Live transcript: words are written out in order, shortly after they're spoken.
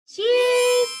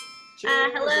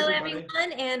Hello, everybody.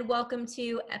 everyone, and welcome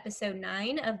to episode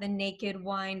 9 of the Naked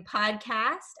Wine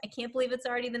Podcast. I can't believe it's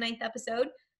already the 9th episode.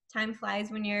 Time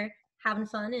flies when you're having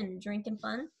fun and drinking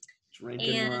fun.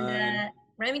 Drinking wine.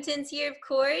 Remington's here, of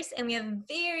course, and we have a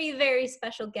very, very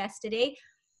special guest today,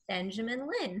 Benjamin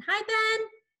Lynn. Hi, Ben.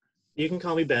 You can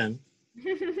call me Ben.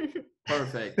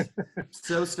 Perfect.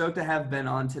 So stoked to have Ben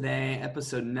on today.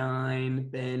 Episode 9.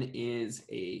 Ben is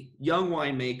a young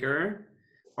winemaker,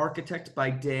 architect by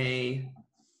day,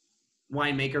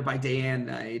 winemaker by day and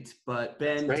night. But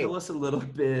Ben, tell us a little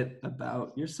bit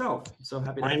about yourself. I'm so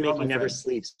happy to have you on, Winemaking my never friend.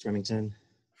 sleeps, Remington.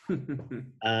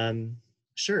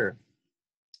 Sure.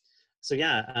 So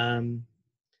yeah,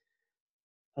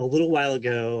 a little while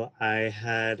ago, I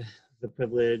had the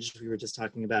privilege, we were just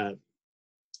talking about,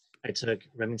 I took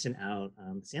Remington out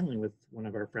sailing with one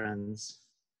of our friends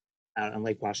out on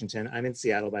Lake Washington. I'm in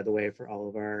Seattle, by the way, for all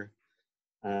of our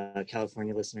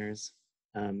California listeners.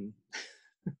 And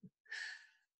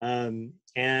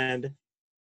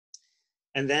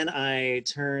then I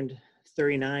turned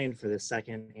 39 for the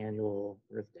second annual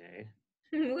birthday.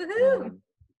 Woohoo!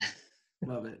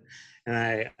 Love it. And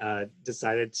I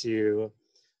decided to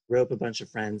rope a bunch of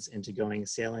friends into going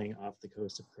sailing off the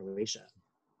coast of Croatia.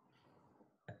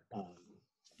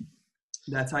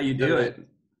 That's how you do it.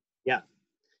 Yeah.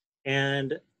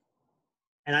 And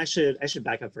I should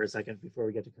back up for a second before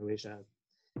we get to Croatia.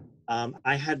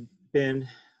 I had been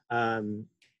kind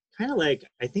of like,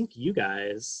 I think you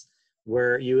guys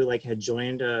where you like had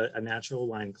joined a natural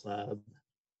wine club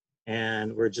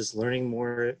and we're just learning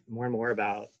more and more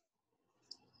about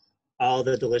all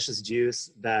the delicious juice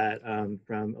that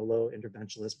from a low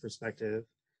interventionist perspective.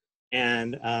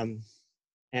 And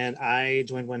I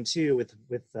joined one too with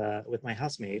my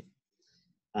housemate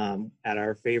at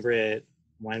our favorite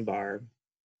wine bar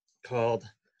called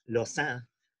Rosso,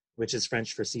 which is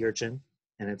French for sea urchin,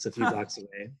 and it's a few blocks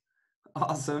away.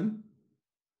 Awesome.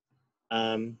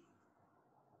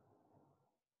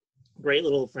 Great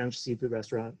little French seafood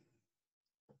restaurant.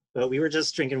 But we were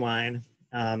just drinking wine,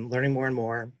 learning more and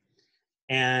more.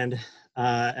 And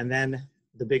then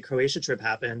the big Croatia trip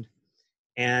happened.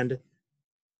 And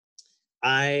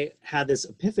I had this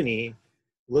epiphany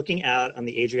looking out on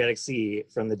the Adriatic Sea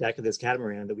from the deck of this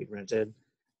catamaran that we'd rented.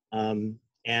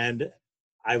 And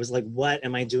I was like, what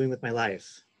am I doing with my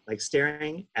life? Like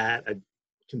staring at a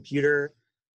computer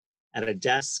at a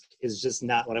desk is just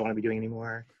not what I want to be doing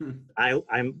anymore. I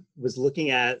was looking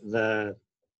at the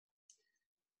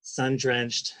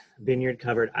sun-drenched,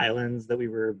 vineyard-covered islands that we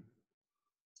were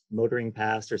motoring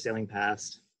past or sailing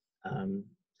past. And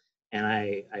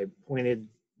I pointed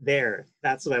there,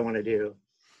 that's what I want to do.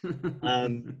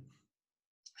 And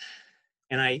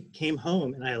I came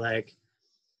home and I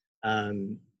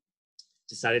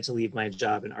decided to leave my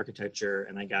job in architecture,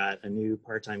 and I got a new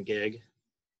part-time gig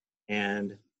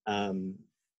and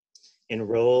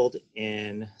enrolled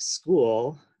in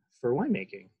school for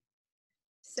winemaking.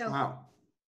 So Wow.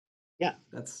 Yeah.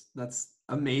 That's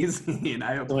amazing.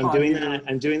 So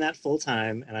I'm doing that full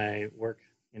time, and I work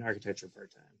in architecture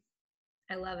part time.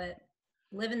 I love it.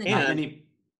 Living the dream.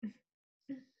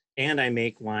 And I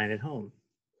make wine at home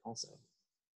also.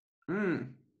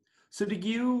 So did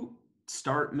you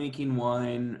start making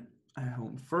wine at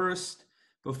home first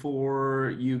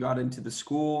before you got into the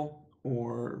school,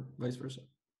 or vice versa?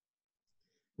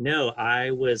 No,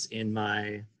 I was in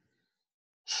my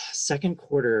second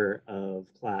quarter of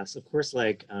class. Of course,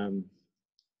 I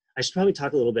should probably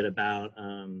talk a little bit about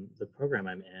the program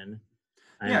I'm in.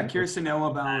 Yeah, curious to know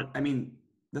about,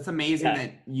 that's amazing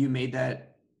that you made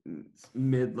that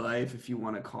midlife, if you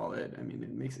want to call it. I mean,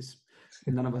 it makes us,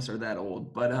 none of us are that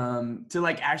old, but to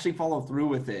like actually follow through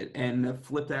with it and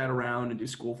flip that around and do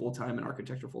school full-time and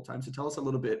architecture full-time. So tell us a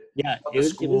little bit about the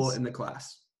school and the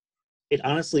class. It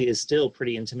honestly is still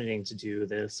pretty intimidating to do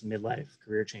this midlife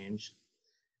career change.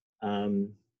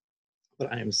 But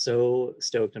I am so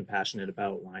stoked and passionate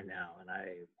about wine now, and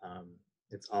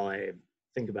it's all I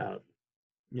think about.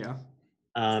 Yeah.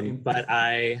 But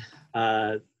I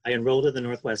enrolled at the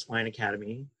Northwest Wine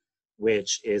Academy,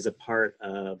 which is a part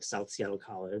of South Seattle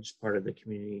College, part of the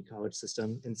community college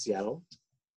system in Seattle.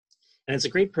 And it's a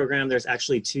great program. There's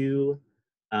actually two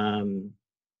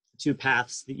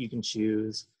paths that you can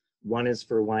choose. One is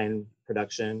for wine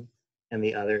production, and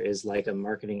the other is like a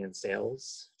marketing and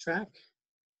sales track.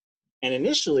 And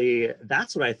initially,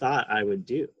 that's what I thought I would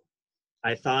do.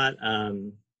 I thought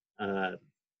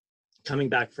coming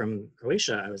back from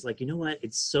Croatia, I was like, you know what?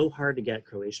 It's so hard to get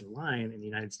Croatian wine in the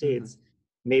United States. Mm-hmm.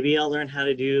 Maybe I'll learn how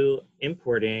to do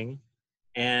importing,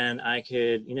 and I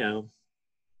could,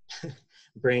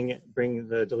 bring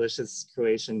the delicious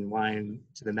Croatian wine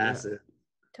to the masses.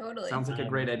 Totally. Sounds like a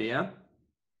great idea.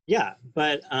 Yeah,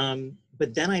 but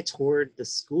then I toured the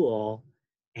school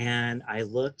and I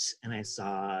looked and I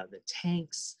saw the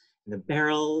tanks and the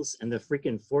barrels and the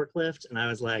freaking forklift, and I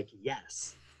was like,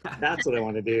 yes, that's what I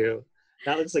want to do.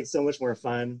 That looks like so much more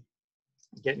fun,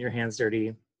 getting your hands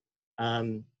dirty.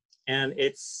 And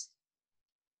it's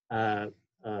uh,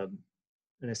 an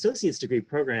associate's degree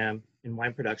program in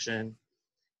wine production.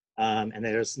 And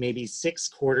there's maybe 6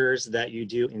 quarters that you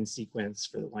do in sequence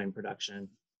for the wine production.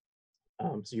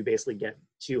 So you basically get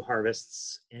 2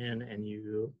 harvests in, and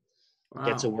you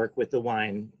get to work with the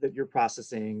wine that you're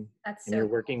processing. That's and you're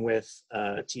working with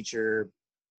a teacher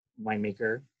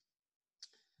winemaker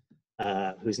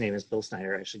whose name is Bill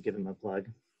Snyder. I should give him a plug.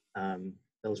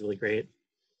 Bill's really great.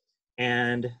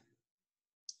 And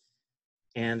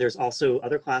there's also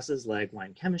other classes like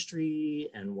wine chemistry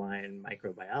and wine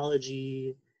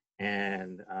microbiology,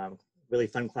 and really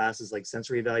fun classes like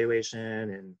sensory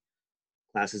evaluation and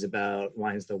classes about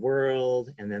wines of the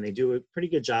world. And then they do a pretty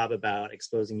good job about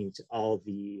exposing you to all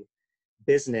the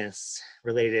business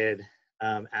related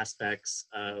aspects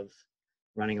of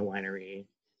running a winery,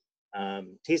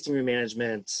 tasting room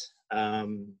management,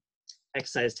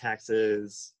 excise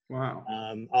taxes,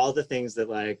 all the things that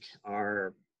like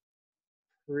are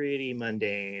pretty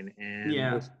mundane and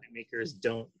most makers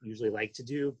don't usually like to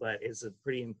do, but is a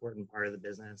pretty important part of the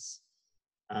business.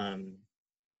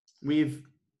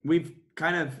 We've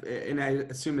kind of, and I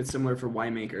assume it's similar for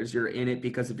winemakers, you're in it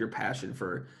because of your passion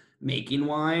for making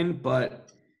wine,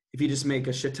 but if you just make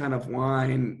a shit ton of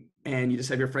wine and you just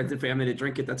have your friends and family to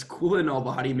drink it, that's cool and all,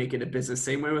 but how do you make it a business?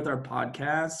 Same way with our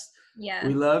podcast. Yeah.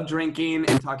 We love drinking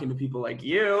and talking to people like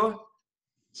you,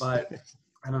 but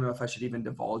I don't know if I should even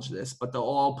divulge this, but the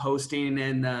all posting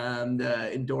and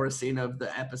the endorsing of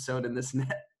the episode and this,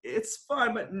 it's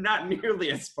fun, but not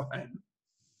nearly as fun.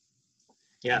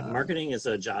 Yeah, marketing is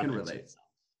a job can in relate. itself.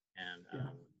 And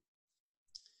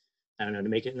I don't know, to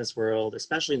make it in this world,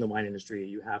 especially in the wine industry,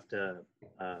 you have to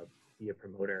be a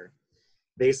promoter.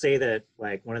 They say that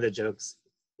like one of the jokes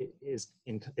is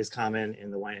common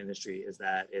in the wine industry is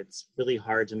that it's really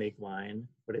hard to make wine,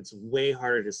 but it's way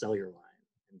harder to sell your wine.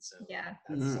 And so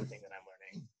that's something that I'm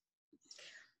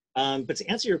learning. But to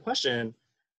answer your question,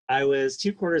 I was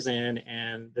 2 quarters in,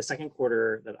 and the second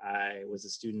quarter that I was a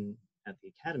student at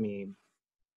the academy,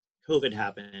 COVID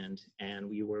happened, and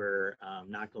we were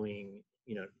not going,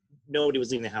 nobody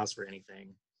was leaving the house for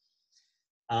anything.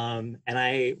 And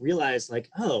I realized like,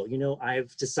 oh,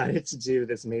 I've decided to do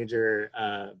this major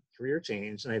career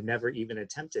change, and I've never even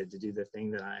attempted to do the thing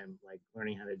that I'm like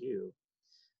learning how to do.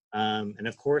 And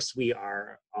of course we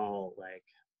are all like,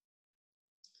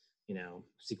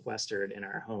 sequestered in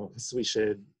our homes. We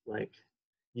should like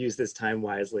use this time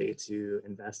wisely to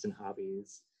invest in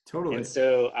hobbies. Totally. And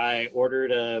so I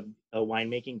ordered a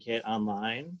winemaking kit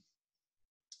online,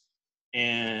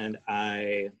 and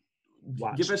I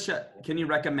watched. Give us can you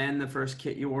recommend the first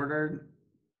kit you ordered?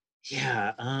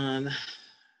 Yeah.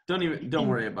 Don't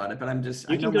worry about it, but I'm just,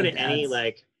 you can go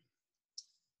to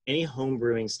any home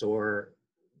brewing store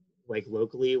like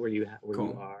locally where you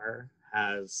you are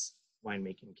has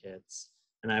winemaking kits,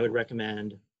 and I would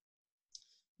recommend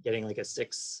getting like a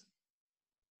six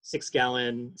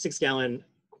gallon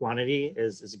quantity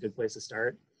is a good place to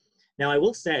start. Now I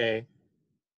will say,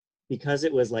 because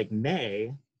it was like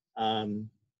May,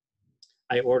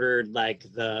 I ordered like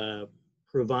the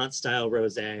Provence style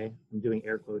rosé. I'm doing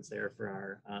air quotes there for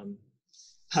our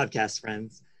podcast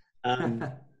friends. And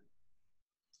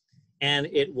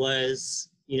it was,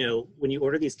 when you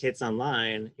order these kits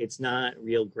online, it's not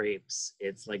real grapes.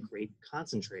 It's like grape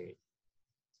concentrate.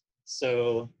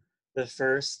 So the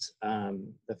first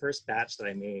batch that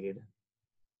I made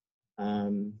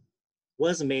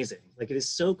was amazing. Like, it is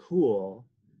so cool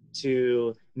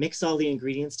to mix all the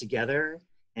ingredients together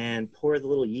and pour the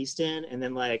little yeast in, and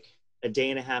then like a day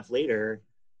and a half later,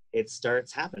 it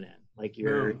starts happening. Like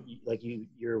your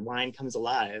wine comes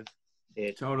alive.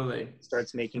 It totally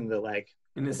starts making the like.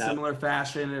 In a similar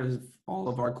fashion as all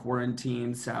of our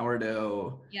quarantine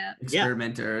sourdough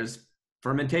experimenters,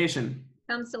 fermentation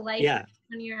comes to life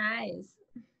in your eyes.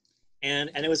 And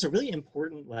it was a really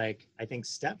important, like, I think,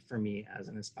 step for me as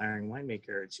an aspiring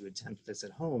winemaker to attempt this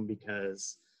at home,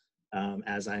 because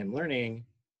as I am learning,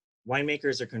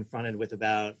 winemakers are confronted with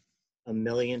about 1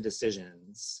 million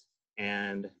decisions,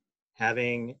 and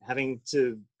having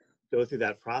to go through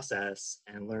that process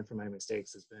and learn from my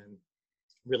mistakes has been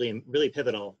really, really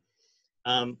pivotal.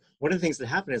 One of the things that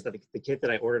happened is that the kit that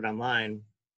I ordered online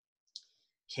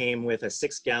came with a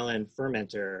 6-gallon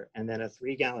fermenter and then a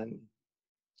 3-gallon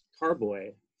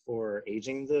carboy for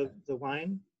aging the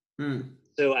wine.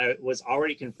 So I was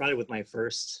already confronted with my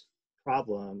first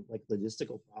problem, like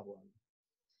logistical problem.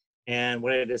 And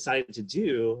what I decided to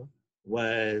do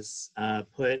was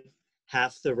put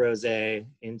half the rosé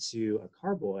into a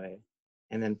carboy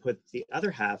and then put the other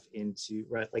half into,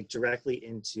 like directly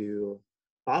into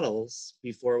bottles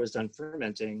before it was done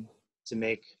fermenting to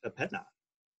make a pet nat.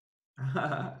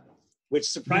 Which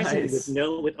surprisingly, Nice.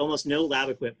 with almost no lab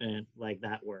equipment, like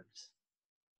that worked.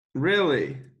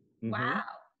 Really? Wow.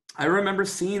 I remember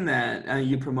seeing that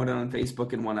you promoted on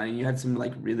Facebook and whatnot, and you had some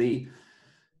like really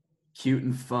cute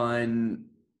and fun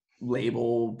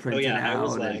label printed out. I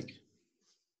was like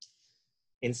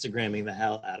Instagramming the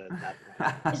hell out of that.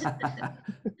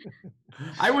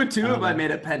 I would too if I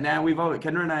made a pet nat.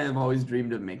 Kendra and I have always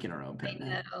dreamed of making our own pet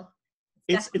nat.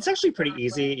 It's actually pretty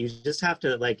easy. You just have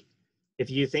to, like, if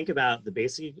you think about the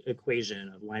basic equation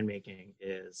of winemaking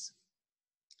is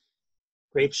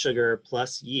grape sugar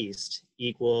plus yeast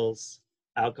equals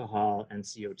alcohol and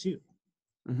CO2.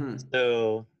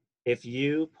 So if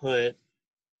you put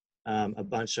a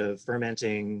bunch of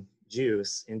fermenting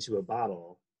juice into a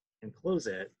bottle and close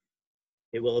it,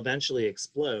 it will eventually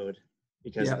explode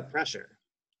because of the pressure.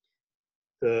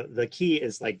 The key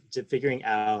is like figuring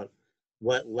out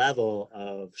what level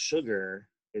of sugar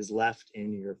is left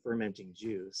in your fermenting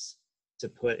juice to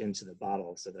put into the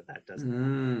bottle so that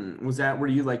doesn't. Were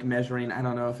you like measuring, I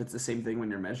don't know if it's the same thing when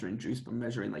you're measuring juice, but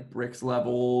measuring like Brix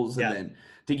levels, and then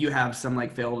did you have some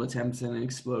like failed attempts and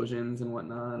explosions and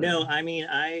whatnot? No, I mean,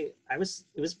 it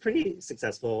was pretty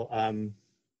successful. I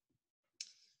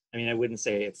mean, I wouldn't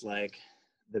say it's like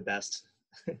the best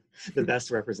the best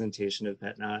representation of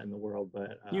pet nat in the world,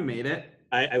 but you made it.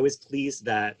 I was pleased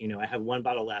that, I have one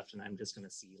bottle left and I'm just going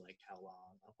to see like how long.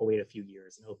 I'll wait a few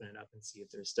years and open it up and see if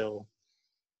there's still,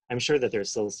 I'm sure that there's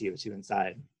still CO2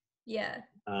 inside. Yeah.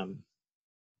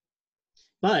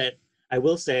 But I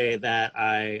will say that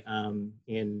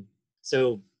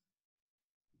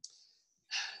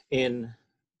in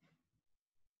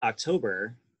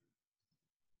October,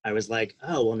 I was like,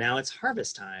 oh, well, now it's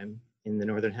harvest time in the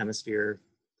Northern Hemisphere.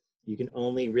 You can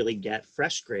only really get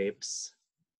fresh grapes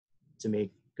to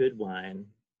make good wine,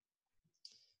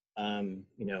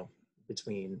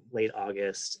 between late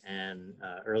August and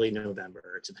early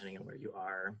November, depending on where you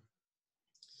are.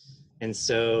 And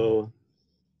so,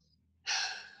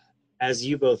 as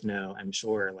you both know, I'm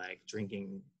sure, like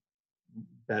drinking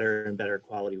better and better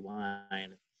quality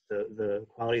wine, the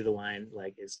quality of the wine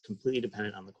like is completely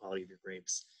dependent on the quality of your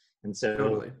grapes. And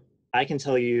so I can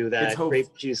tell you that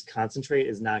grape juice concentrate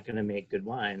is not going to make good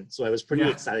wine. So I was pretty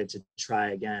excited to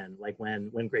try again. Like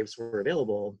when grapes were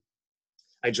available,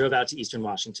 I drove out to Eastern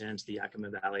Washington to the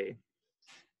Yakima Valley,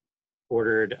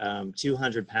 ordered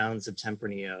 200 pounds of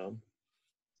Tempranillo,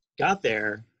 got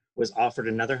there, was offered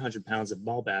another 100 pounds of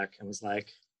Malbec, and was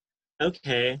like,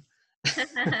 okay.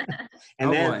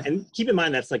 And keep in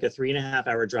mind, that's like a 3.5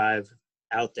 hour drive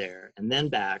out there and then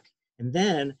back. And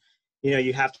then,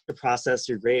 you have to process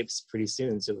your grapes pretty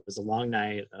soon. So it was a long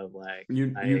night of like,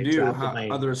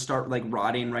 others start like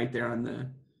rotting right there on the.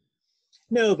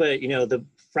 No, but the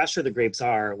fresher the grapes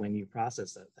are when you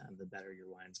process them, the better your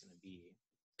wine's going to be.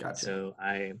 Gotcha. So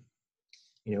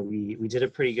we did a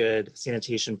pretty good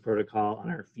sanitation protocol on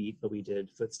our feet, but we did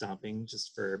foot stomping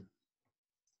just for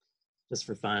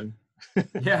fun.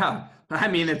 Yeah, I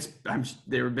mean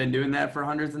they've been doing that for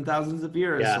hundreds and thousands of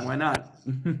years, so why not?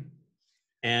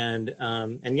 And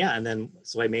then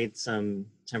so I made some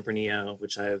Tempranillo,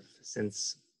 which I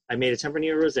made a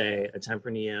Tempranillo rosé, a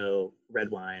Tempranillo red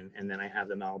wine, and then I have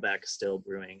the Malbec still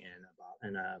brewing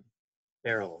in a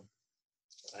barrel.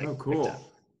 Oh, cool!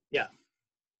 Yeah,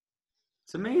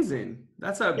 it's amazing.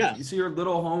 So your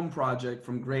little home project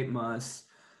from grape muss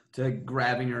to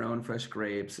grabbing your own fresh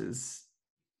grapes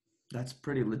that's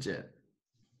pretty legit.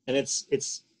 And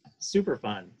it's super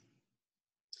fun.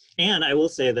 And I will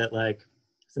say that, like,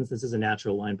 since this is a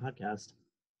natural wine podcast,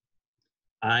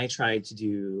 I tried to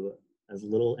do as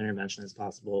little intervention as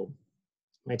possible.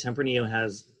 My Tempranillo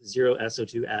has 0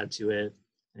 SO2 add to it,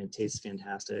 and it tastes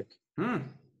fantastic.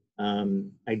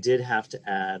 I did have to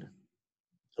add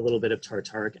a little bit of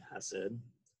tartaric acid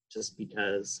just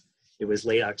because it was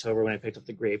late October when I picked up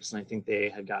the grapes, and I think they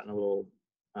had gotten a little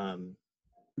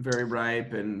very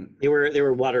ripe, and they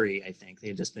were watery. I think they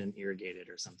had just been irrigated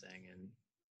or something, and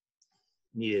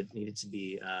needed to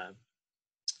be. I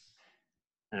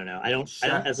don't know.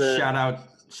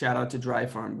 Shout out to Dry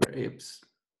Farm Grapes.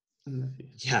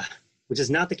 Yeah, which is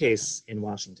not the case in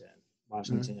Washington.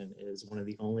 Washington is one of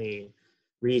the only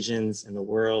regions in the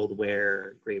world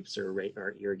where grapes are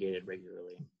irrigated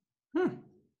regularly.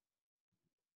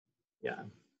 Yeah.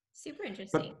 Super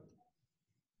interesting.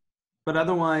 But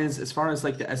otherwise, as far as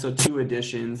like the SO2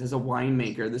 additions as a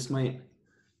winemaker, this might,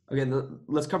 okay,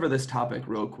 let's cover this topic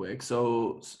real quick.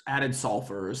 So added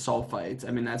sulfur, sulfites,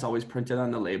 I mean, that's always printed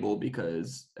on the label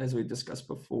because as we discussed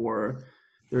before,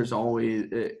 there's always,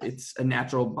 it's a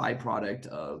natural byproduct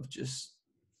of just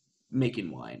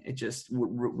making wine. It just,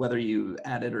 whether you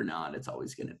add it or not, it's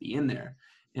always going to be in there.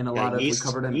 And a Yeah, lot of, we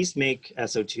covered in, yeast make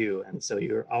SO2, and so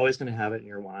you're always going to have it in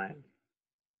your wine.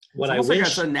 it's What I almost like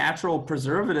it's wish, a natural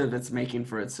preservative it's making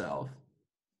for itself.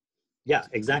 yeah, It's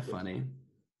kind of exactly, funny.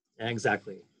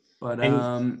 exactly. But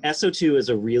And SO2 is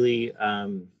a really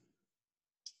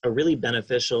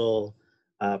beneficial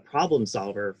problem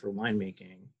solver for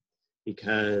winemaking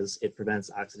because it prevents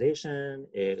oxidation.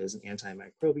 It is an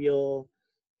antimicrobial.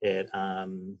 It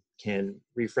can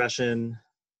refreshen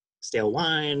stale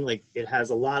wine. Like, it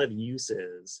has a lot of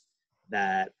uses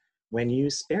that, when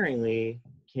used sparingly,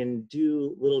 can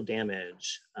do little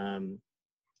damage.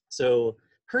 So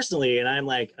personally, and I'm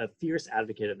like a fierce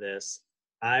advocate of this,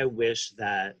 I wish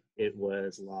that it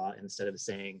was law, instead of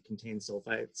saying contains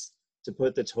sulfites, to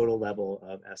put the total level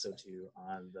of SO2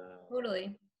 on the.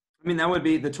 Totally. I mean, that would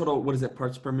be the total, what is it,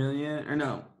 parts per million? Or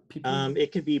no, ppm?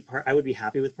 It could be I would be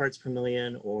happy with parts per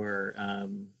million, or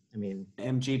I mean,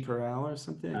 mg per hour or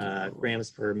something?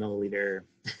 grams per milliliter.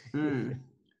 Mm.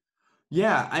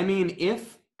 Yeah, I mean,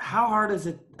 how hard is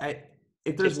it?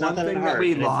 If there's It's not one that thing that hard,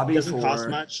 we and it lobby doesn't cost for,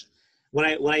 much. What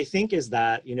I think is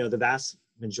that, the vast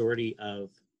majority of,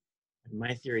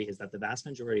 my theory is that the vast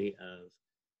majority of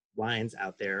wines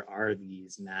out there are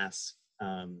these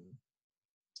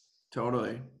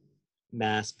totally.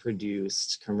 mass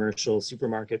produced commercial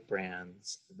supermarket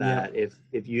brands that, Yep.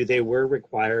 if they were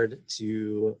required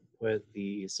to put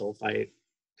the sulfite,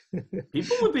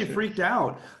 People would be freaked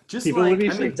out. Just people would like, be I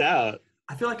mean, freaked out.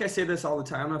 I feel like I say this all the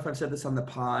time. I don't know if I've said this on the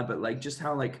pod, but like just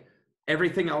how like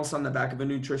everything else on the back of a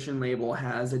nutrition label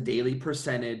has a daily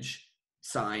percentage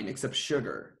sign except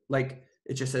sugar. Like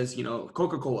it just says,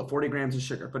 Coca-Cola, 40 grams of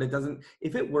sugar, but it doesn't,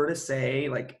 if it were to say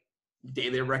like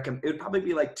daily recommend, it would probably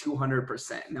be like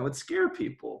 200%. And that would scare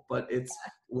people, but it's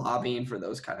lobbying for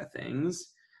those kind of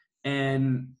things.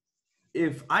 And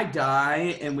if I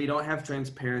die and we don't have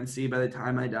transparency by the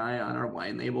time I die on our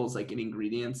wine labels, like an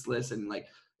ingredients list and like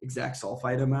exact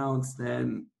sulfite amounts,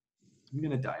 then I'm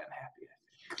gonna die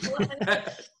Well,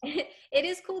 unhappy. it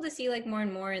is cool to see like more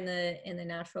and more in the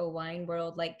natural wine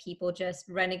world, like people just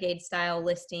renegade style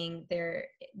listing their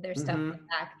stuff in the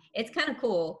back. It's kind of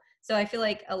cool. So I feel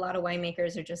like a lot of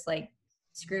winemakers are just like,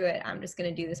 screw it, I'm just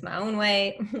gonna do this my own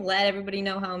way. Let everybody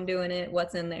know how I'm doing it,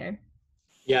 what's in there.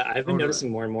 Yeah, I've been Totally. noticing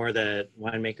more and more that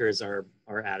winemakers are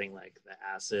adding like the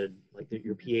acid, like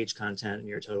your pH content and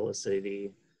your total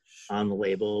acidity on the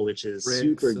label, which is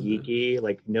super geeky.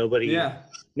 Like nobody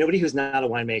who's not a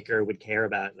winemaker would care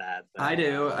about that. But, I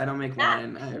do. I don't make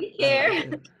wine. We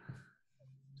care.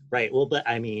 Right. Well, but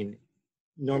I mean,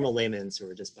 normal laymen who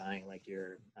are just buying like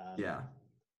your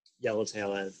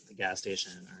yellowtail at the gas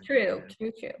station. True.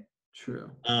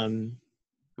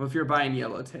 Well, if you're buying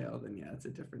yellowtail, then yeah, it's a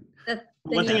different.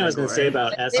 One thing I was going to say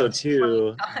about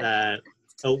SO2 that.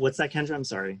 Oh, what's that, Kendra? I'm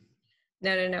sorry.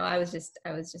 No. I was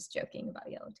just joking about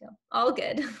yellowtail. All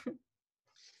good.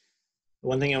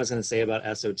 One thing I was going to say about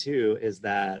SO2 is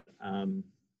that,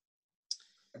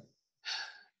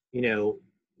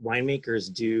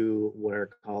 winemakers do what are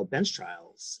called bench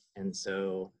trials. And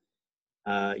so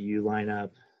you line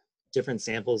up different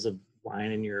samples of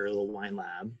wine in your little wine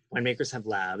lab. Winemakers have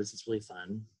labs. It's really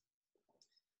fun.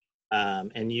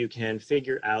 And you can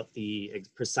figure out the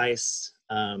precise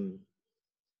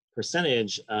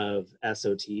percentage of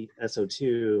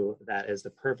SO2 that is the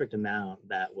perfect amount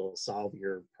that will solve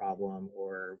your problem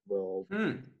or will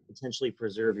potentially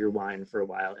preserve your wine for a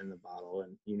while in the bottle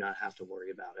and you not have to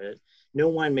worry about it. No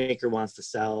winemaker wants to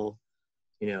sell,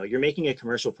 you're making a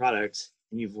commercial product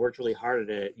and you've worked really hard at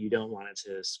it. You don't want it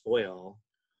to spoil,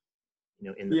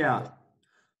 in the bottle.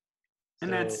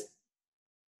 And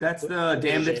that's the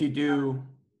damned if you do,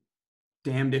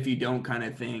 damned if you don't kind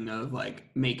of thing of like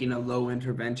making a low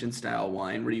intervention style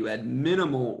wine where you add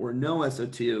minimal or no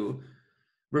SO2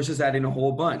 versus adding a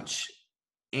whole bunch.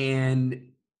 And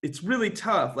it's really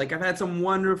tough. Like I've had some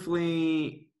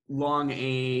wonderfully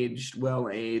long-aged,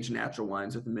 well-aged natural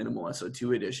wines with minimal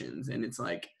SO2 additions. And it's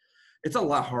like, it's a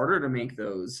lot harder to make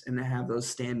those and to have those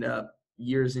stand up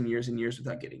years and years and years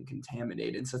without getting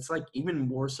contaminated. So it's like even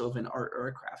more so of an art or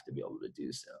a craft to be able to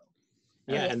do so.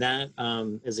 Yeah, and that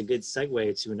is a good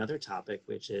segue to another topic,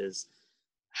 which is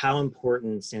how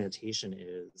important sanitation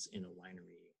is in a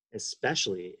winery,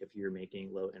 especially if you're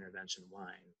making low intervention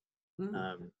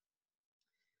wine.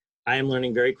 I am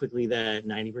learning very quickly that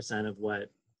 90% of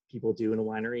what people do in a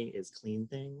winery is clean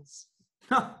things.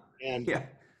 And yeah,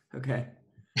 okay.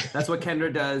 That's what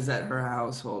Kendra does at her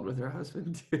household with her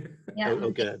husband too. Yeah,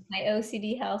 good. my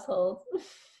OCD household.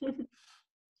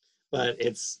 But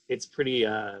it's pretty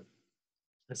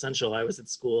essential. I was at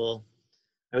school.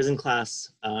 I was in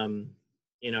class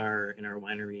in our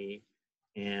winery,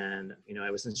 and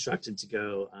I was instructed to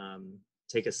go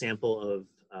take a sample of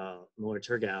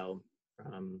Müller-Thurgau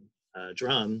from a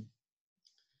drum,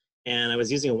 and I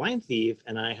was using a wine thief,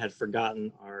 and I had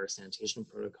forgotten our sanitation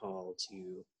protocol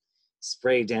to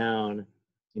spray down.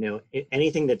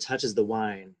 Anything that touches the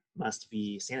wine must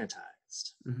be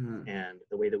sanitized, and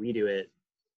the way that we do it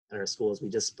at our school is we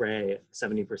just spray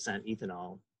 70%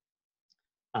 ethanol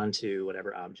onto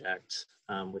whatever object,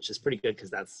 which is pretty good because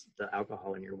that's the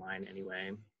alcohol in your wine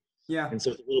anyway. Yeah. And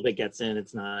so if a little bit gets in,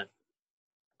 it's not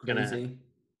crazy.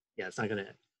 It's not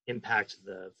gonna impact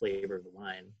the flavor of the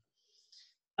wine.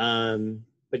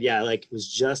 But yeah, like was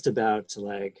just about to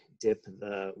like dip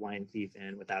the wine thief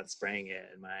in without spraying it,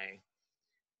 and my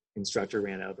instructor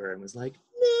ran over and was like,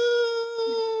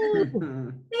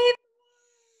 "No."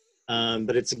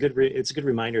 But it's a good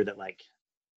reminder that like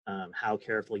how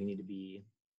careful you need to be.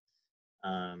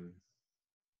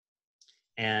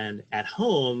 And at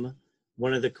home,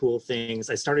 one of the cool things,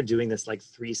 I started doing this like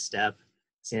 3-step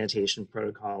sanitation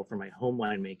protocol for my home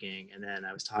winemaking, and then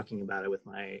I was talking about it with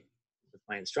my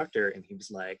instructor, and he was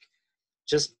like,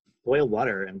 just boil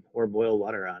water and pour boiled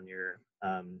water on your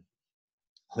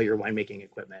all your winemaking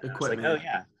equipment. And I was like, oh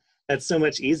yeah, that's so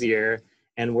much easier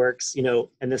and works,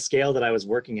 and the scale that I was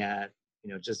working at,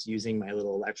 just using my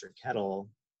little electric kettle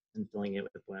and filling it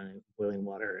with boiling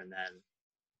water, and then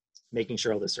making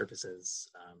sure all the surfaces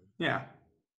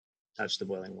touch the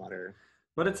boiling water.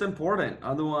 But it's important.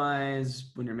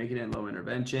 Otherwise, when you're making it low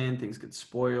intervention, things could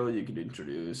spoil. You could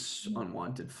introduce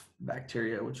unwanted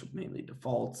bacteria, which would mainly lead to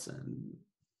faults, and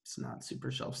it's not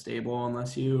super shelf stable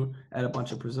unless you add a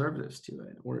bunch of preservatives to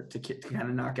it or to kind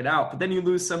of knock it out. But then you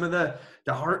lose some of the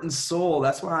heart and soul.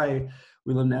 That's why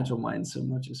we love natural wines so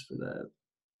much, is for that.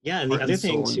 Yeah, and the other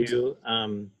thing too,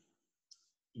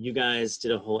 you guys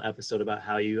did a whole episode about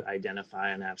how you identify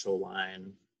a natural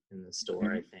wine in the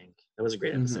store. I think that was a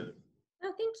great episode.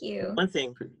 Oh, thank you. One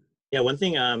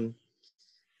thing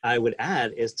I would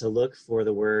add is to look for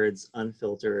the words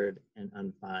unfiltered and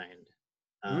unfined,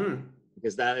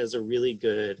 because that is a really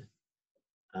good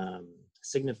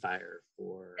signifier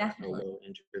for a low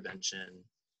intervention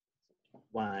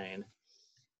wine.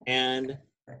 And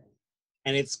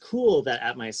it's cool that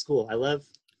at my school, I love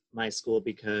my school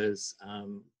because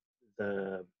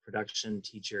the production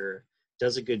teacher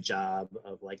does a good job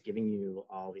of like giving you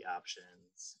all the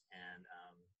options. And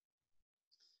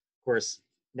of course,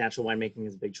 natural winemaking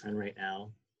is a big trend right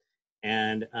now.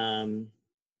 And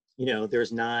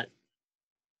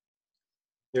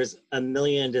there's a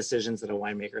million decisions that a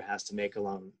winemaker has to make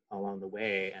along the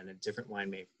way, and a different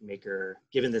winemaker,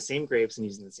 given the same grapes and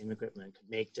using the same equipment, could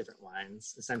make different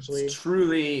wines, essentially. It's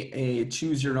truly a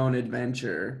choose your own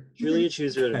adventure. Truly a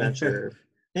choose your own adventure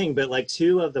thing. But like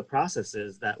 2 of the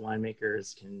processes that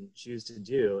winemakers can choose to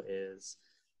do is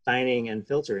fining and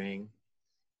filtering.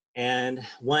 And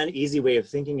one easy way of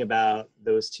thinking about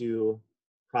those 2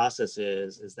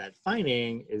 processes is that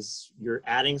fining is you're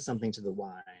adding something to the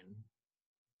wine,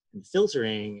 and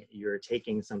filtering, you're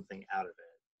taking something out of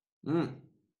it.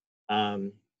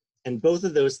 And both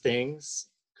of those things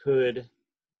they're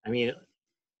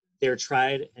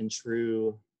tried and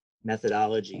true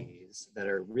methodologies that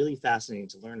are really fascinating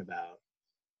to learn about,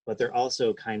 but they're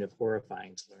also kind of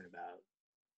horrifying to learn about.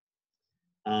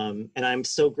 And I'm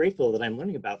so grateful that I'm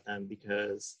learning about them,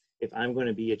 because if I'm going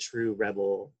to be a true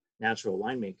rebel natural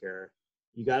winemaker,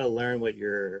 you got to learn what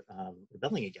you're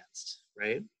rebelling against,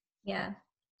 right? Yeah.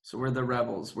 So we're the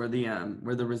rebels. We're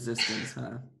the resistance,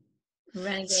 huh?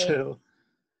 Renegade.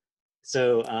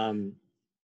 So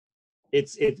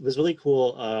it was really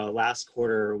cool. Last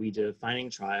quarter we did a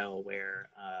fining trial where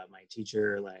my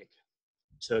teacher like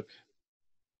took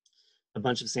a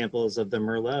bunch of samples of the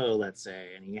Merlot, let's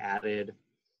say, and he added,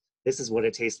 this is what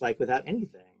it tastes like without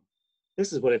anything.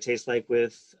 This is what it tastes like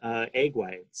with egg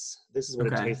whites. This is what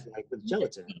it tastes like with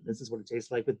gelatin. This is what it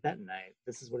tastes like with bentonite.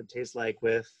 This is what it tastes like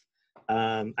with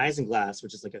isinglass,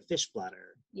 which is like a fish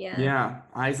bladder. Yeah,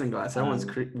 isinglass. That one's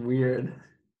weird.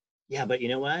 Yeah, but you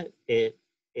know what? It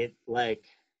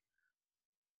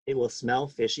will smell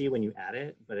fishy when you add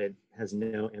it, but it has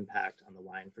no impact on the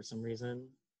wine for some reason.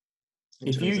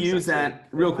 If you use that,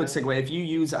 real quick segue, if you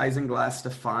use isinglass to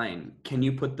fine, can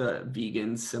you put the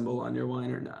vegan symbol on your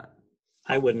wine or not?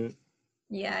 I wouldn't.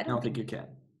 Yeah, I don't think you can.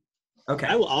 Okay.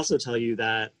 I will also tell you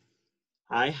that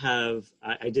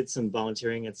I did some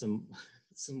volunteering at some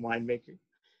winemaker,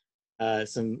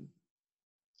 some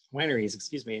wineries,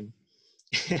 excuse me,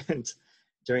 and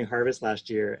during harvest last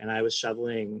year, and I was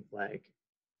shoveling like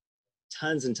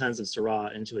tons and tons of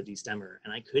Syrah into a destemmer,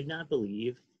 and I could not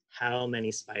believe how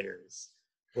many spiders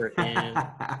were in.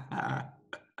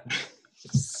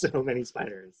 So many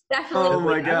spiders. Definitely. Oh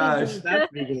my I didn't gosh. think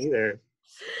that's vegan either.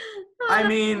 Oh, I that's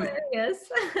mean, hilarious.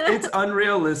 it's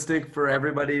unrealistic for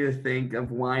everybody to think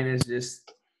of wine as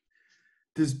just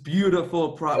this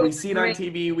beautiful we see it on Great.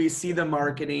 TV, we see the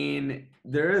marketing.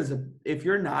 There is if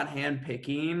you're not hand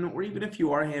picking, or even if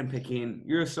you are hand picking,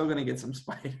 you're still gonna get some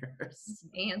spiders.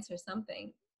 Ants or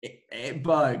something.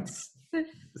 Bugs.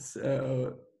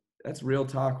 So that's real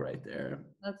talk right there.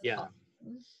 That's Yeah.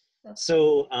 awesome.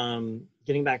 So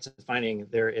getting back to finding,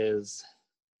 there is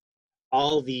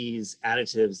all these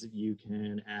additives that you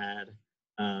can add.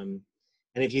 And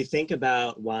if you think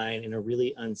about wine in a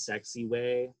really unsexy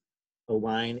way, a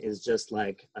wine is just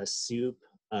like a soup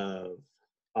of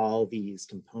all these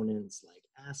components like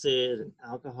acid and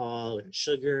alcohol and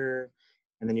sugar.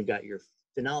 And then you've got your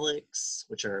phenolics,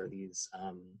 which are these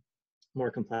more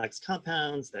complex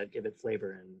compounds that give it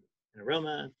flavor and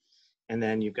aroma. And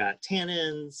then you've got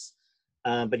tannins,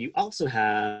 but you also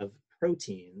have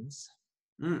proteins.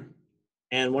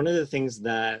 And one of the things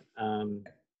that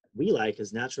we like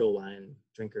as natural wine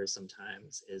drinkers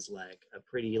sometimes is like a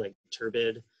pretty like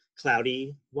turbid,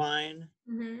 cloudy wine.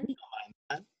 We don't mind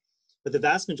that. But the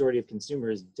vast majority of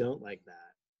consumers don't like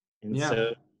that. And so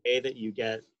the way that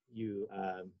you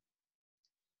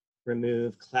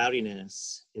remove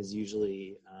cloudiness is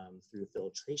usually through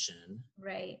filtration.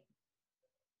 Right.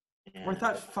 And I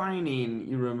thought fining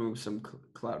you remove some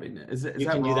cloudiness. Is you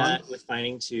that can wrong? do that with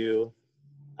fining too.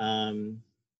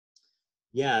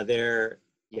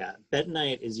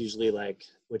 Bentonite is usually like,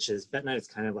 bentonite is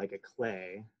kind of like a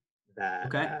clay that.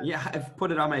 Okay. Yeah, I've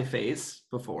put it on my face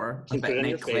before. A You can put it on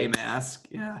your bentonite clay face. mask.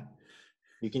 Yeah.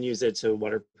 You can use it to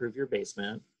waterproof your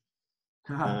basement.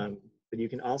 But you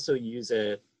can also use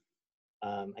it.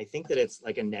 I think that it's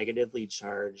like a negatively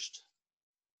charged,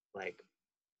 like,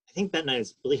 I think bentonite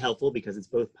is really helpful because it's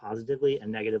both positively and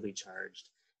negatively charged.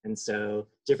 And so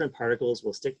different particles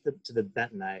will stick to the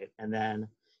bentonite, and then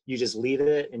you just leave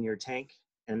it in your tank,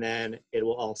 and then it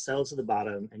will all settle to the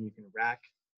bottom, and you can rack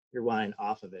your wine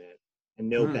off of it, and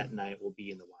no bentonite will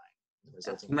be in the wine.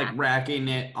 Like racking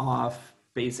it off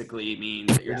basically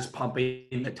means that you're just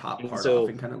pumping the top part off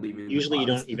and kind of leaving the usually you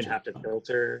bottom don't even have to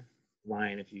filter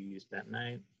wine if you use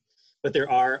bentonite, but there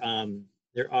are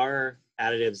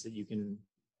additives that you can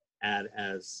add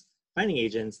as fining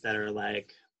agents that are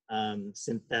like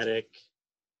synthetic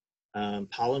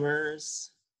polymers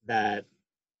that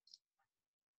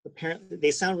apparently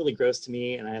they sound really gross to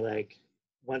me, and I like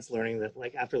after learning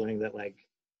that like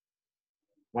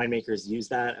winemakers use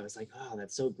that, I was like, oh,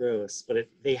 that's so gross. But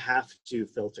they have to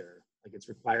filter. Like it's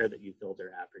required that you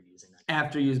filter after using that.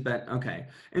 After you use okay.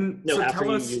 And no, so after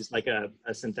you us, use like a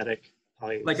synthetic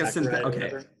polysaccharide. Like a synthetic.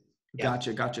 Okay. Yeah.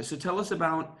 Gotcha. So tell us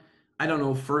about, I don't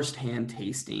know, firsthand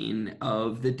tasting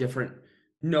of the different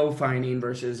no fining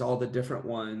versus all the different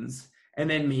ones, and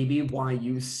then maybe why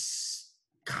you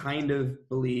kind of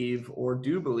believe or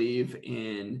do believe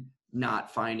in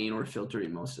not fining or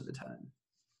filtering most of the time.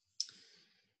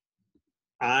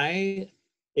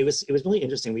 It was really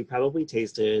interesting. We probably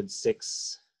tasted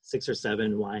six or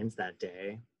seven wines that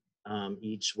day,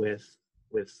 each with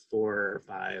 4 or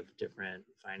 5 different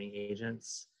fining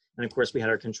agents. And of course we had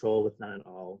our control with none at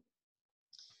all.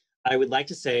 I would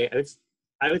say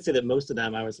that most of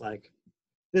them I was like,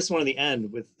 this one at the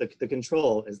end with the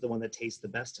control is the one that tastes the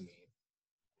best to me.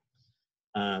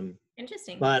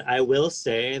 Interesting. But I will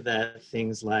say that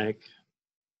things like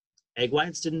egg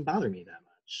whites didn't bother me that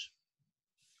much.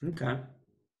 Okay.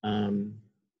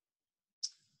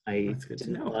 I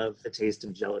didn't love the taste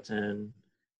of gelatin.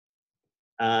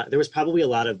 There was probably a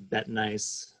lot of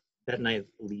bentonite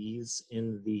lees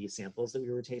in the samples that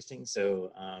we were tasting,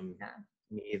 so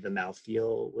the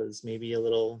mouthfeel was maybe a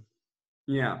little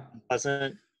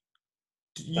unpleasant.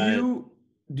 Do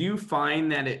you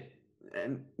find that it,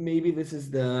 and maybe this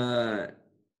is the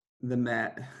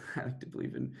I like to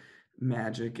believe in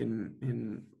magic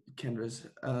and Kendra's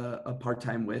a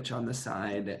part-time witch on the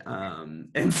side,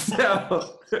 and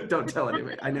so don't tell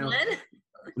anybody. I know I'm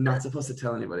not supposed to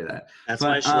tell anybody that. That's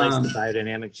why she likes the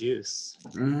biodynamic juice.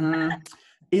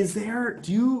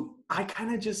 I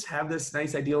kind of just have this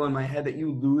nice ideal in my head that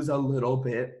you lose a little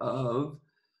bit of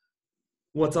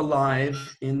what's alive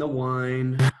in the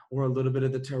wine or a little bit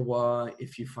of the terroir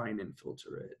if you find and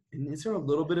filter it. And is there a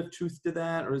little bit of truth to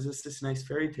that, or is this nice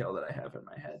fairy tale that I have in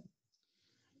my head?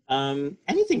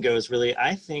 Anything goes, really.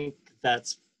 I think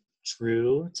that's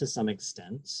true to some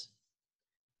extent.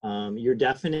 You're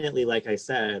definitely, like I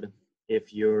said,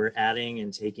 if you're adding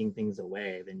and taking things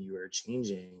away, then you are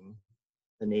changing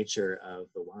the nature of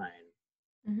the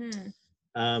wine.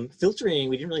 Filtering,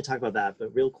 we didn't really talk about that,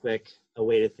 but real quick, a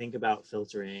way to think about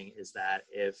filtering is that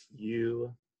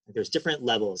there's different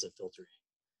levels of filtering.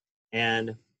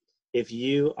 And if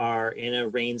you are in a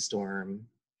rainstorm,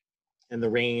 and the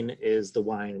rain is the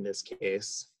wine in this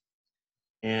case,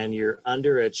 and you're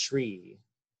under a tree,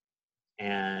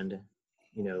 and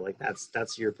like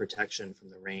that's your protection from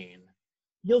the rain,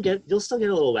 you'll still get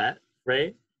a little wet,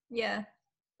 right? Yeah.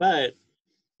 But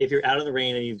if you're out in the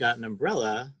rain and you've got an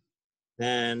umbrella,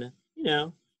 then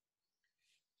you'll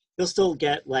still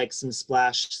get like some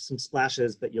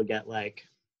splashes, but you'll get like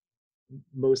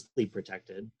mostly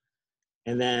protected.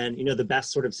 And then the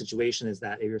best sort of situation is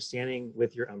that if you're standing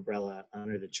with your umbrella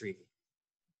under the tree,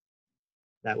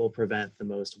 that will prevent the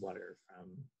most water from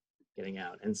getting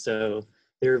out. And so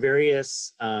there are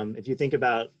various, if you think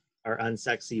about our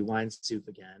unsexy wine soup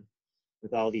again,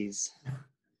 with all these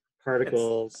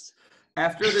particles.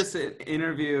 After this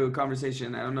interview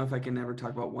conversation, I don't know if I can ever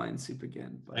talk about wine soup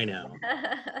again. But I know.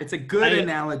 It's a good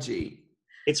analogy.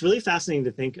 It's really fascinating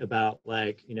to think about,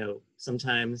 like,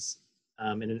 sometimes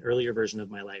in an earlier version of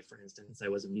my life, for instance, I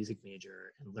was a music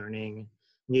major, and learning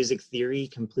music theory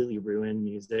completely ruined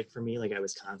music for me. Like, I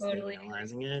was constantly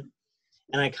analyzing it.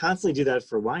 And I constantly do that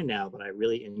for wine now, but I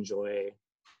really enjoy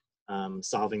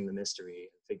solving the mystery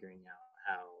and figuring out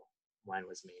how wine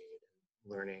was made,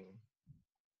 and learning,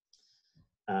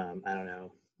 I don't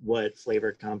know, what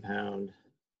flavor compound.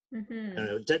 I don't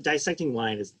know. Dissecting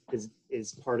wine is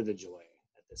part of the joy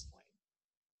at this point.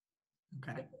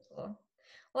 Okay. Cool.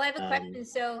 Well, I have a question.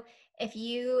 So if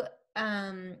you,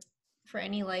 for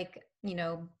any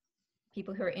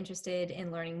people who are interested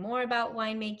in learning more about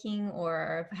winemaking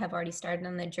or have already started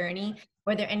on the journey,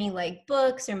 were there any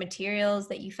books or materials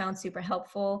that you found super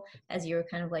helpful as you were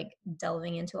kind of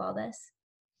delving into all this?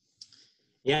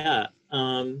 Yeah,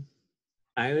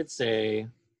 I would say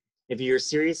if you're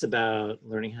serious about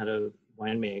learning how to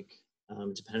wine make,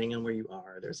 depending on where you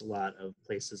are, there's a lot of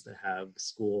places that have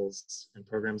schools and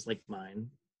programs like mine.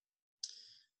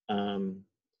 And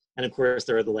of course,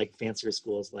 there are the fancier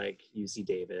schools like UC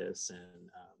Davis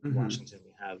and Washington.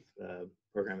 We have the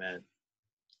program at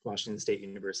Washington State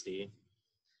University.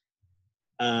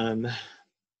 But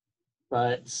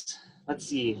let's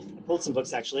see. I pulled some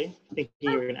books, actually. I think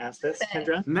you were going to ask this,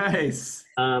 Kendra. Nice.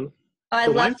 The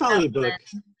Wine Folly book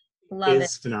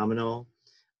is phenomenal.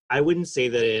 I wouldn't say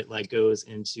that it goes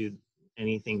into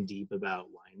anything deep about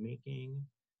winemaking,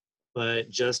 but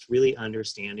just really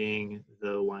understanding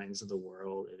the wines of the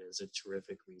world, it is a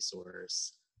terrific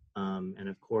resource. And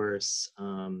of course,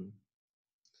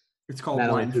 it's called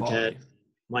Wine Folly.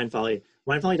 Wine Folly.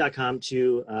 Winefolly.com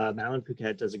too. Madeline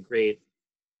Pouquet does a great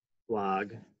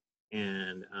blog,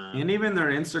 and even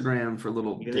their Instagram for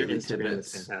little daily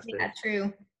tidbits. Is fantastic. Yeah,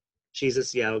 true. She's a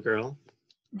Seattle girl.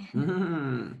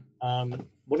 One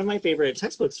of my favorite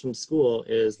textbooks from school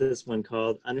is this one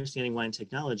called Understanding Wine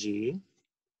Technology.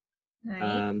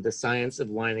 Right. The Science of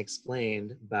Wine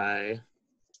Explained by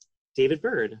David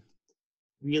Bird.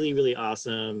 Really, really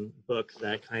awesome book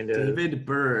that kind of... David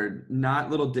Bird, not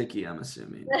Little Dicky, I'm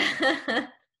assuming.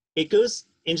 It goes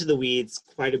into the weeds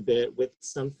quite a bit with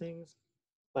some things,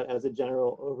 but as a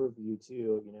general overview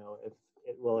too, if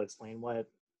it will explain what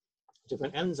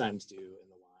different enzymes do in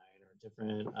the wine, or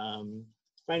different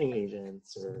fining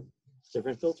agents, or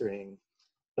different filtering.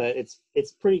 But it's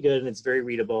pretty good, and it's very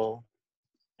readable.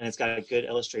 And it's got good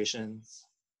illustrations.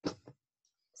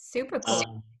 Super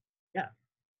cool. Yeah.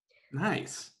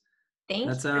 Nice.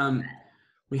 Thanks.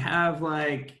 We have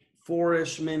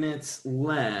 4-ish minutes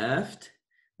left.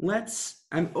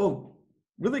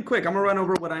 Really quick, I'm gonna run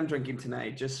over what I'm drinking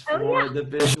tonight, just for the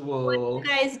visual. What are you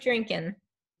guys drinking?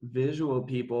 Visual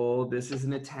people. This is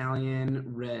an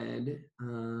Italian red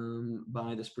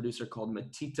by this producer called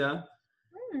Matita.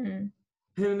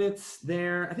 And it's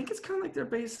I think it's kind of like their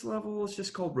base level. It's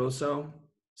just called Rosso.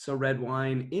 So red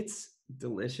wine. It's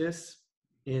delicious.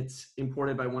 It's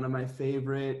imported by one of my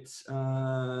favorite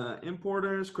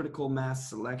importers, Critical Mass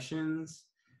Selections.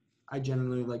 I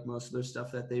generally like most of their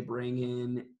stuff that they bring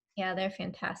in. Yeah, they're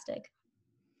fantastic.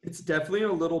 It's definitely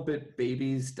a little bit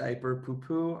baby's diaper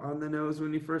poo-poo on the nose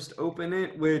when you first open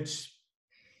it, which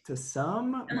to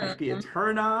some might be a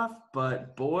turnoff,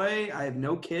 but boy, I have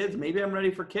no kids. Maybe I'm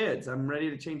ready for kids. I'm ready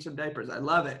to change some diapers. I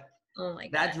love it. Oh my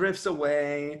God. That drifts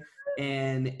away,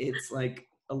 and it's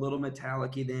a little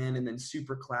metallic-y then, and then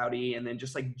super cloudy, and then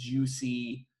just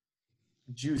juicy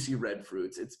juicy red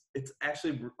fruits. It's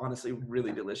actually honestly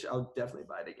really delicious. I'll definitely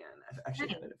buy it again. I've actually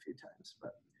had it a few times.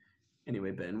 But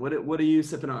anyway, Ben, what are you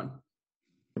sipping on?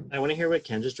 I want to hear what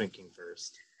Kendra's drinking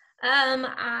first.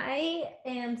 I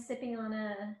am sipping on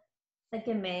a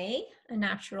Gamay, a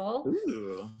natural.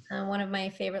 Ooh. One of my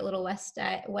favorite little West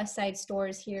Side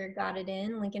stores here got it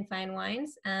in, Lincoln Fine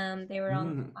Wines. They were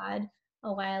on the pod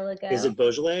a while ago. Is it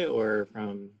Beaujolais or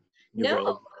from New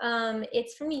World?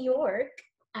 It's from New York,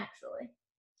 actually.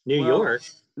 New York?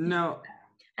 No.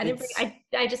 I didn't bring,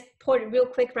 I just poured it real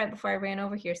quick right before I ran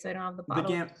over here, so I don't have the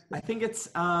bottle. I think it's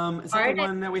is that the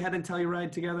one that we had in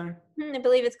Telluride together? I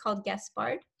believe it's called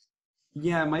Gaspard.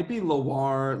 Yeah, it might be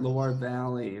Loire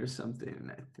Valley or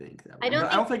something. I think that. I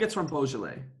don't think it's from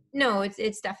Beaujolais. No,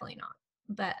 it's definitely not.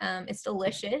 But it's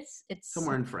delicious. It's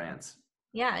somewhere in France.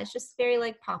 Yeah, it's just very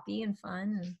like poppy and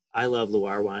fun. And I love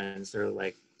Loire wines.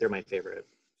 They're my favorite.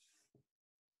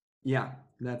 Yeah,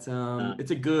 that's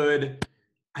it's a good.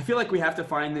 I feel like we have to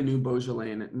find the new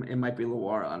Beaujolais, and it might be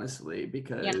Loire, honestly,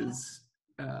 because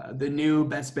the new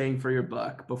best bang for your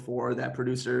buck before that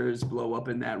producers blow up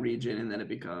in that region and then it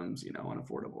becomes,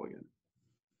 unaffordable again.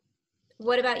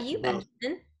 What about you,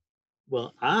 Benjamin?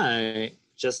 Well, I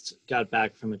just got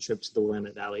back from a trip to the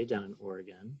Willamette Valley down in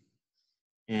Oregon,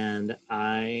 and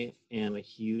I am a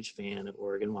huge fan of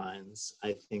Oregon wines.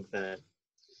 I think that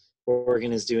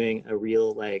Oregon is doing a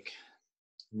real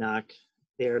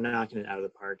they're knocking it out of the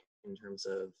park in terms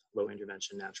of low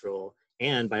intervention, natural,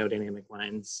 and biodynamic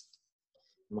wines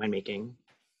and winemaking.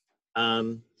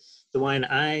 The wine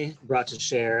I brought to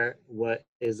share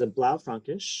is a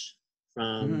Blaufränkisch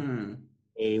from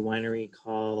a winery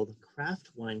called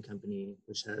Craft Wine Company,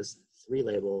 which has 3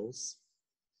 labels.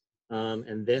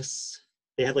 And they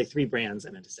have 3 brands,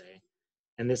 I meant to say.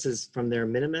 And this is from their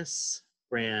Minimus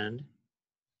brand.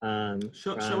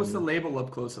 Show us the label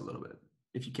up close a little bit,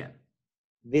 if you can.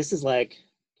 This is can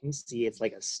you see? It's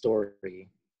like a story.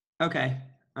 Okay.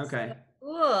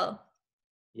 Cool.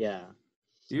 Yeah.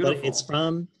 Beautiful. But it's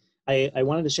from, I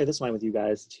wanted to share this wine with you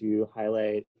guys to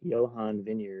highlight Johann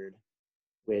Vineyard,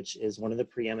 which is one of the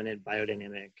preeminent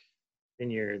biodynamic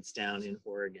vineyards down in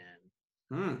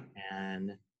Oregon.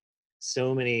 And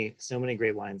so many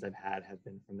great wines I've had have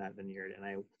been from that vineyard, and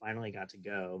I finally got to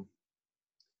go.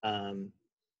 And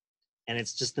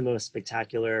it's just the most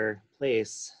spectacular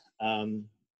place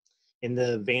in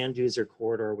the Van Duzer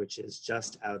corridor, which is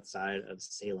just outside of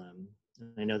Salem.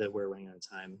 I know that we're running out of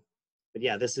time, but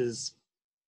yeah, this is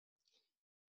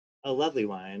a lovely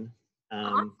wine.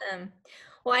 Awesome.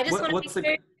 Well, I just want to make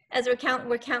sure, as we're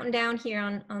counting down here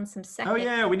on some seconds. Oh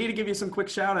yeah, we need to give you some quick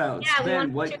shout outs. Yeah, we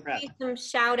want to give you some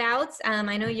shout outs.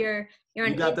 I know you're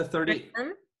on got Instagram, the 30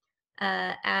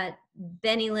 at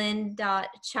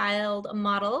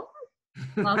bennylyn.childmodel.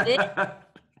 Love it.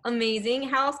 Amazing.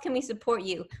 How else can we support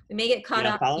you? We may get caught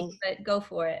up, but go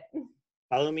for it.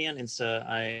 Follow me on Insta.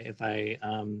 If I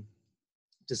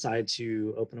decide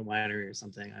to open a winery or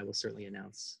something, I will certainly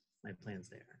announce my plans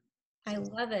there. I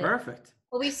love it. Perfect.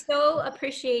 Well, we so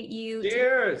appreciate you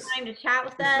Cheers. taking time to chat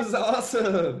with us. This is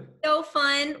awesome. So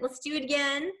fun. Let's do it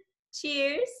again.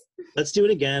 Cheers. Let's do it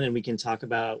again, and we can talk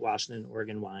about Washington,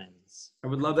 Oregon wines. I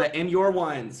would love that. And your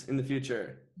wines in the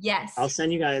future. Yes. I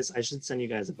should send you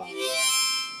guys a bottle.